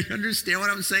everybody understand what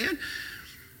I'm saying?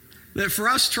 That for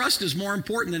us, trust is more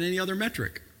important than any other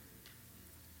metric.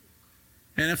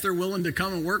 And if they're willing to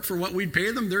come and work for what we'd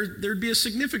pay them, there'd be a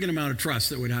significant amount of trust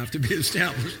that would have to be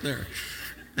established there.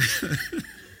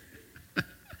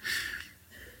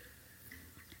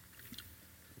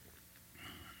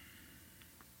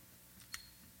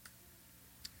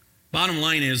 Bottom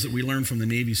line is that we learn from the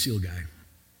Navy SEAL guy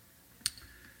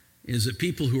is that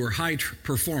people who are high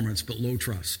performance but low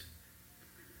trust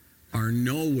are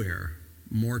nowhere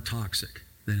more toxic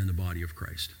than in the body of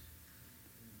Christ.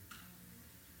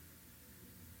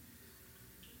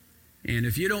 And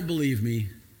if you don't believe me,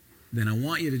 then I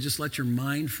want you to just let your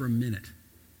mind for a minute,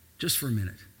 just for a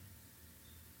minute,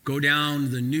 go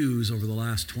down the news over the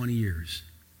last 20 years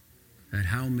at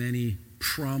how many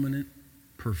prominent,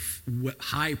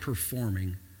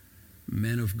 high-performing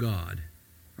men of God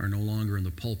are no longer in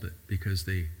the pulpit because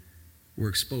they were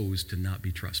exposed to not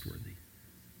be trustworthy.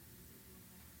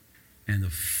 And the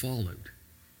fallout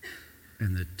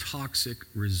and the toxic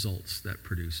results that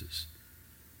produces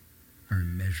are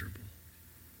immeasurable.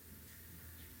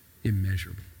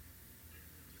 Immeasurable.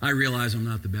 I realize I'm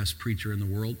not the best preacher in the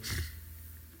world.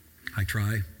 I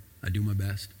try. I do my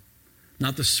best.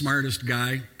 Not the smartest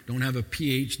guy. Don't have a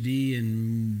PhD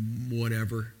in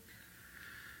whatever.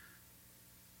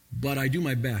 But I do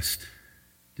my best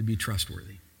to be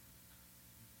trustworthy.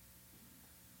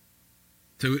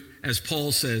 To, as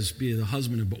Paul says, be the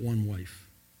husband of but one wife.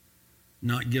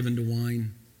 Not given to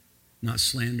wine. Not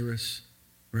slanderous.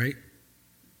 Right?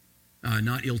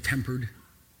 Not ill-tempered.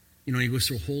 You know, he goes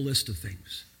through a whole list of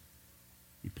things.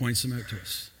 He points them out to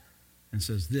us and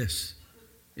says, this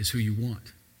is who you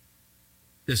want.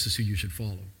 This is who you should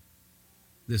follow.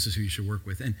 This is who you should work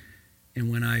with.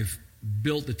 And when I've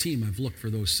built the team, I've looked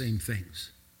for those same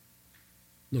things.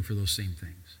 Look for those same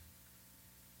things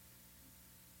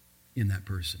in that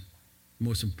person. The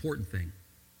most important thing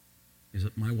is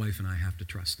that my wife and I have to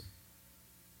trust them.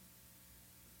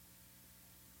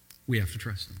 We have to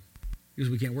trust them. Because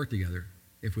we can't work together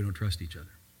if we don't trust each other.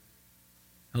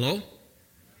 Hello? Does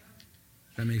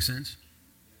that make sense?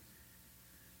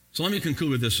 So let me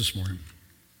conclude with this morning.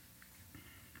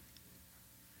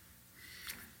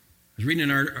 I was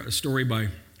reading a story by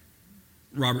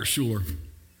Robert Schuller,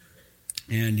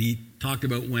 and he talked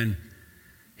about when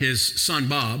his son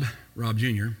Bob, Rob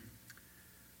Jr.,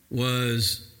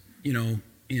 was, in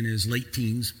his late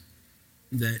teens,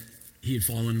 that he had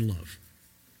fallen in love.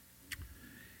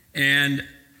 And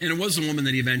it was the woman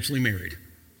that he eventually married.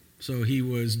 So he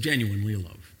was genuinely in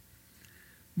love.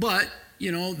 But,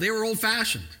 they were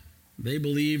old-fashioned. They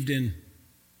believed in,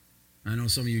 I know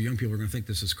some of you young people are going to think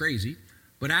this is crazy,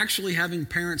 but actually having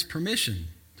parents' permission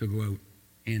to go out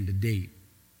and to date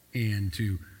and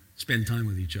to spend time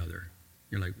with each other.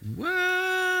 You're like,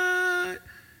 what?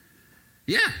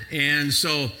 Yeah. And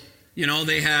so,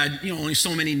 they had, only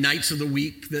so many nights of the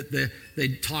week that they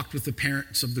talked with the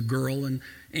parents of the girl and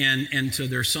to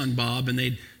their son Bob, and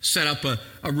they'd set up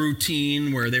a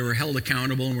routine where they were held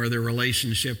accountable and where their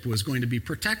relationship was going to be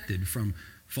protected from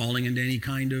falling into any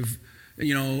kind of,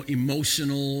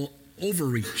 emotional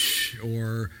overreach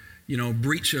or,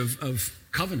 breach of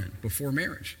covenant before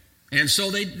marriage. And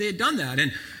so they had done that.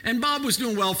 And Bob was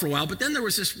doing well for a while, but then there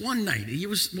was this one night. He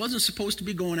wasn't supposed to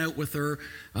be going out with her.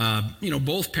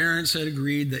 Both parents had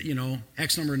agreed that,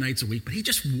 X number of nights a week, but he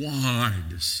just wanted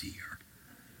to see her.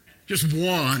 Just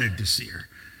wanted to see her.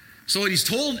 So he's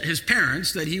told his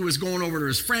parents that he was going over to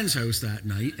his friend's house that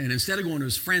night, and instead of going to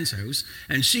his friend's house,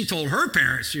 and she told her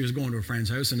parents she was going to a friend's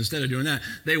house, and instead of doing that,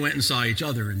 they went and saw each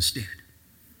other instead.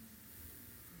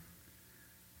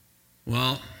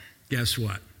 Well, guess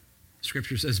what?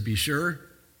 Scripture says, be sure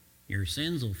your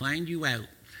sins will find you out.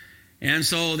 And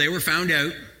so they were found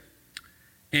out,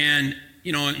 and,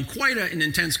 and quite an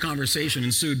intense conversation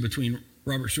ensued between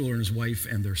Robert Schuller and his wife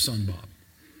and their son, Bob.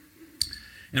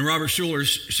 And Robert Schuller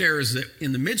shares that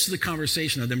in the midst of the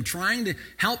conversation of them trying to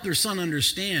help their son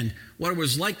understand what it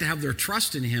was like to have their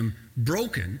trust in him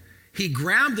broken, he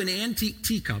grabbed an antique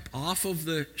teacup off of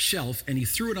the shelf and he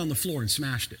threw it on the floor and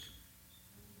smashed it.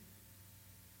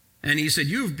 And he said,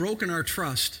 you have broken our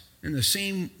trust in the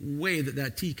same way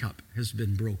that teacup has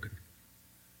been broken.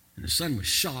 And the son was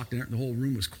shocked and the whole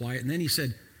room was quiet. And then he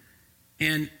said,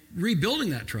 and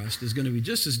rebuilding that trust is going to be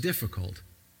just as difficult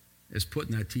as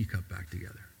putting that teacup back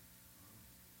together.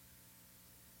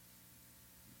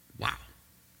 Wow.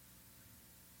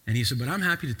 And he said, but I'm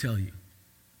happy to tell you,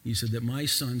 he said, that my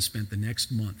son spent the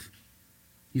next month,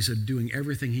 he said, doing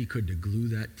everything he could to glue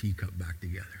that teacup back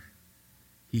together.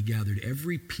 he gathered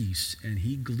every piece and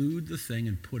he glued the thing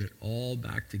and put it all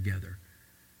back together.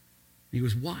 He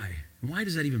goes, why? Why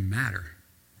does that even matter?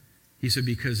 He said,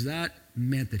 because that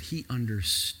meant that he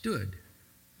understood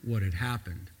what had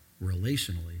happened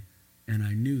relationally, and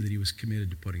I knew that he was committed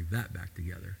to putting that back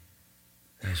together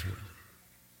as well.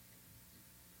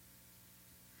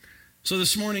 So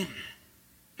this morning,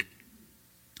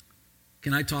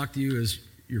 can I talk to you as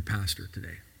your pastor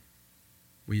today?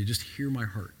 Will you just hear my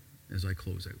heart as I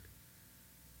close out?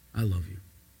 I love you.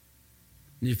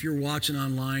 And if you're watching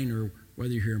online or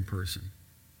whether you're here in person,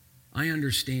 I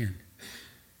understand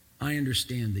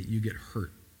that you get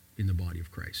hurt in the body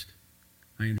of Christ.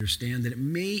 I understand that it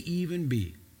may even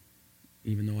be,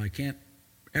 even though I can't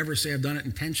ever say I've done it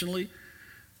intentionally,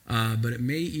 but it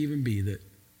may even be that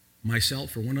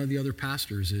myself or one of the other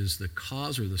pastors is the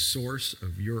cause or the source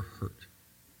of your hurt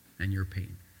and your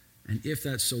pain. And if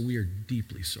that's so, we are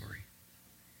deeply sorry.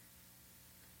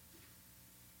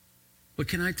 But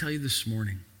can I tell you this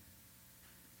morning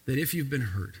that if you've been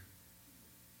hurt,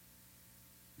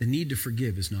 the need to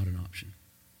forgive is not an option.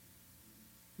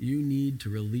 You need to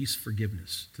release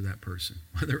forgiveness to that person,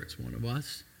 whether it's one of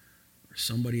us or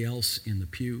somebody else in the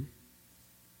pew.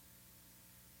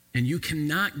 And you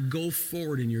cannot go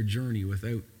forward in your journey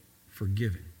without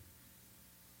forgiving.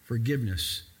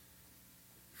 Forgiveness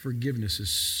is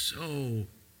so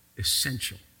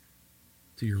essential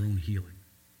to your own healing.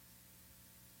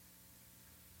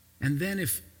 And then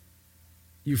if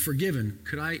you've forgiven,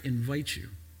 could I invite you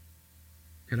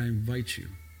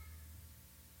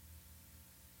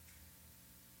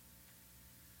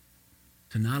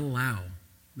to not allow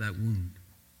that wound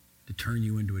to turn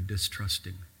you into a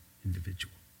distrusting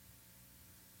individual?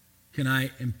 Can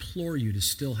I implore you to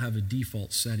still have a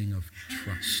default setting of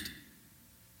trust?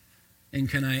 And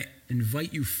can I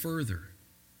invite you further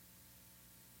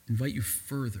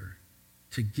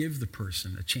to give the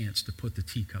person a chance to put the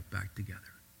teacup back together?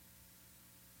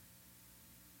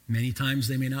 Many times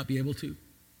they may not be able to.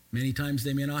 Many times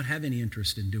they may not have any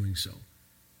interest in doing so.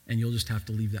 And you'll just have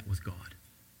to leave that with God.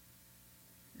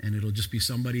 And it'll just be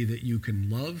somebody that you can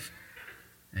love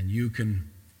and you can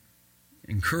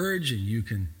encourage and you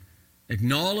can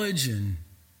acknowledge and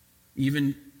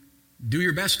even do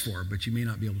your best for, but you may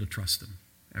not be able to trust them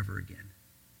ever again.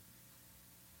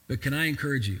 But can I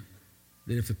encourage you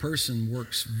that if the person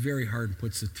works very hard and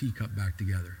puts the teacup back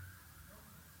together,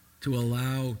 to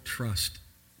allow trust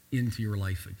into your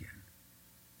life again?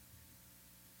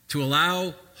 To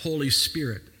allow Holy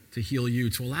Spirit to heal you,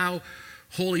 to allow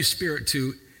Holy Spirit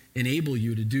to enable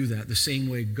you to do that the same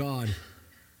way God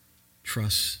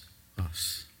trusts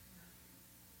us.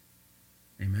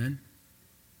 Amen?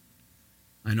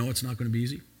 I know it's not going to be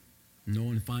easy. No,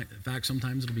 in fact,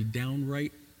 sometimes it'll be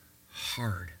downright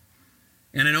hard.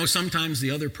 And I know sometimes the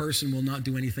other person will not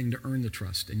do anything to earn the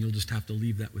trust, and you'll just have to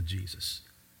leave that with Jesus.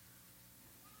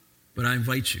 But I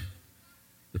invite you,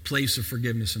 the place of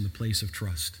forgiveness and the place of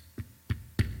trust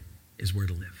is where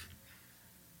to live.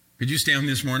 Could you stand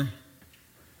this morning?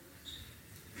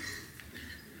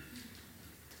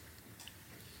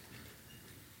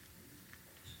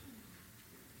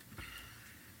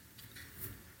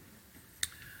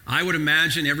 I would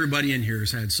imagine everybody in here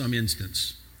has had some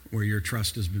instance where your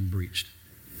trust has been breached.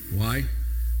 Why?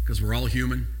 Because we're all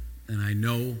human, and I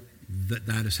know that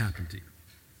has happened to you.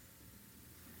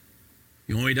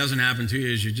 The only way it doesn't happen to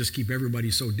you is you just keep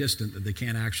everybody so distant that they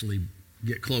can't actually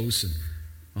get close, and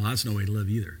well, that's no way to live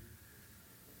either.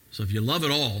 So if you love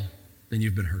it all, then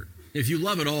you've been hurt. If you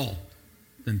love it all,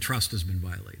 then trust has been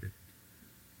violated.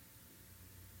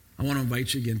 I want to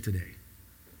invite you again today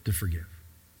to forgive.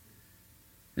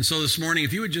 And so this morning,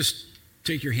 if you would just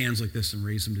take your hands like this and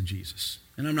raise them to Jesus.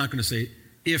 And I'm not going to say,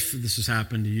 if this has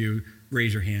happened to you,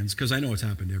 raise your hands, because I know it's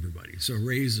happened to everybody. So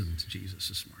raise them to Jesus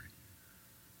this morning.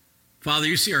 Father,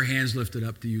 you see our hands lifted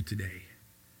up to you today.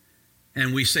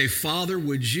 And we say, Father,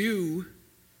 would you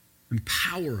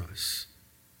empower us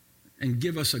and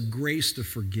give us a grace to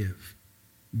forgive,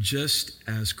 just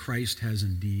as Christ has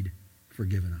indeed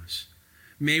forgiven us.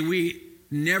 May we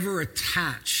never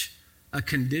attach a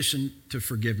condition to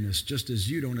forgiveness, just as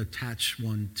you don't attach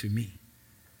one to me.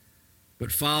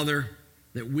 But Father,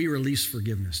 that we release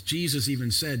forgiveness. Jesus even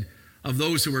said of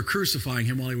those who were crucifying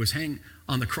him while he was hanged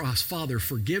on the cross, Father,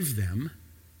 forgive them,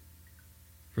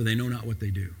 for they know not what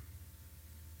they do.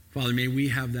 Father, may we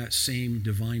have that same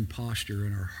divine posture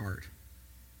in our heart.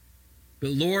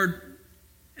 But Lord,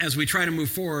 as we try to move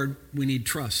forward, we need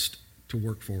trust to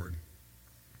work forward.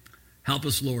 Help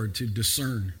us, Lord, to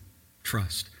discern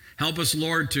trust. Help us,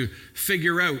 Lord, to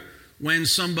figure out when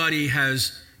somebody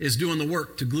is doing the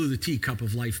work to glue the teacup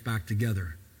of life back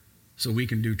together so we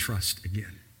can do trust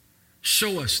again.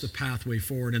 Show us the pathway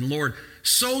forward. And Lord,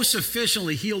 so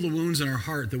sufficiently heal the wounds in our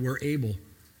heart that we're able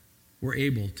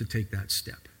to take that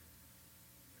step.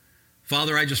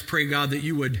 Father, I just pray, God, that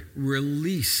you would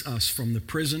release us from the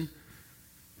prison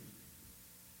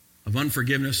of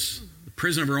unforgiveness, the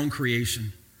prison of our own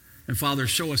creation. And Father,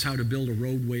 show us how to build a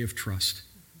roadway of trust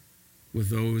with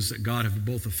those that, God, have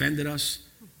both offended us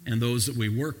and those that we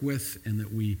work with and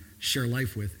that we share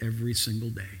life with every single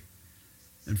day.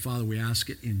 And Father, we ask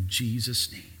it in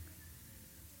Jesus' name.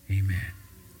 Amen.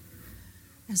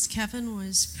 As Kevin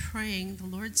was praying, the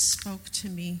Lord spoke to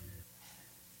me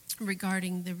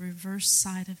regarding the reverse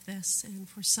side of this. And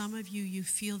for some of you, you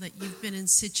feel that you've been in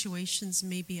situations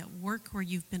maybe at work where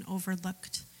you've been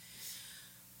overlooked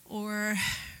or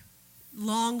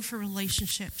long for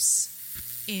relationships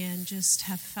and just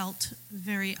have felt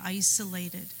very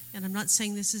isolated. And I'm not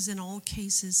saying this is in all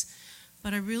cases,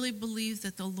 but I really believe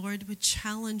that the Lord would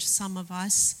challenge some of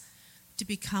us to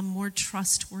become more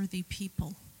trustworthy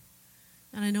people.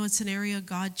 And I know it's an area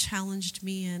God challenged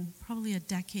me in probably a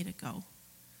decade ago,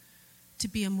 to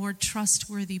be a more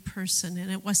trustworthy person. And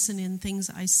it wasn't in things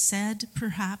I said,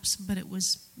 perhaps, but it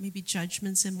was maybe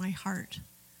judgments in my heart.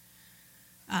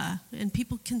 And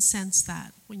people can sense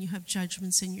that when you have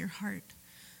judgments in your heart.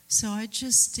 So I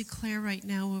just declare right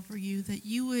now over you that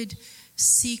you would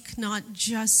seek not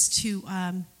just to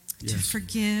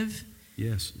forgive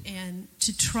and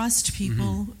to trust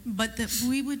people, but that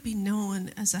we would be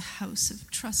known as a house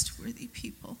of trustworthy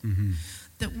people.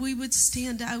 That we would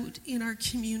stand out in our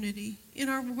community, in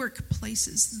our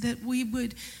workplaces, that we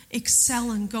would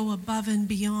excel and go above and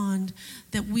beyond,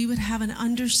 that we would have an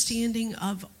understanding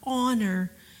of honor,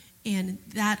 and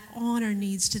that honor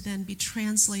needs to then be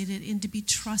translated into be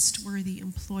trustworthy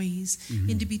employees,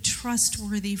 into be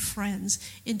trustworthy friends,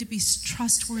 into be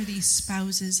trustworthy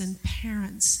spouses and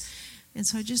parents. And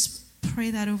so I just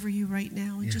pray that over you right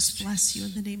now and just bless you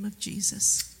in the name of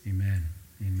Jesus. Amen.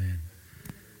 Amen.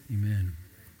 Amen.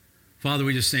 Father,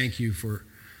 we just thank you for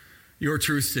your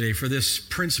truth today, for this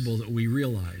principle that we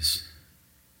realize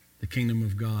the kingdom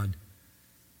of God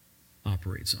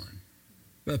operates on,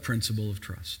 the principle of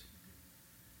trust.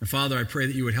 And Father, I pray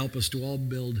that you would help us to all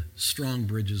build strong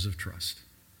bridges of trust,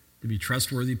 to be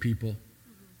trustworthy people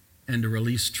and to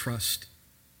release trust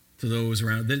to those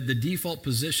around. The default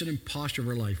position and posture of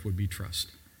our life would be trust.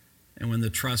 And when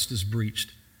the trust is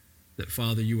breached, that,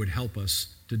 Father, you would help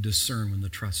us to discern when the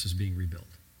trust is being rebuilt.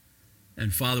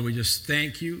 And Father, we just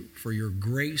thank you for your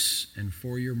grace and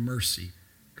for your mercy,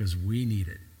 because we need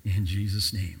it. In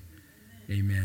Jesus' name, amen.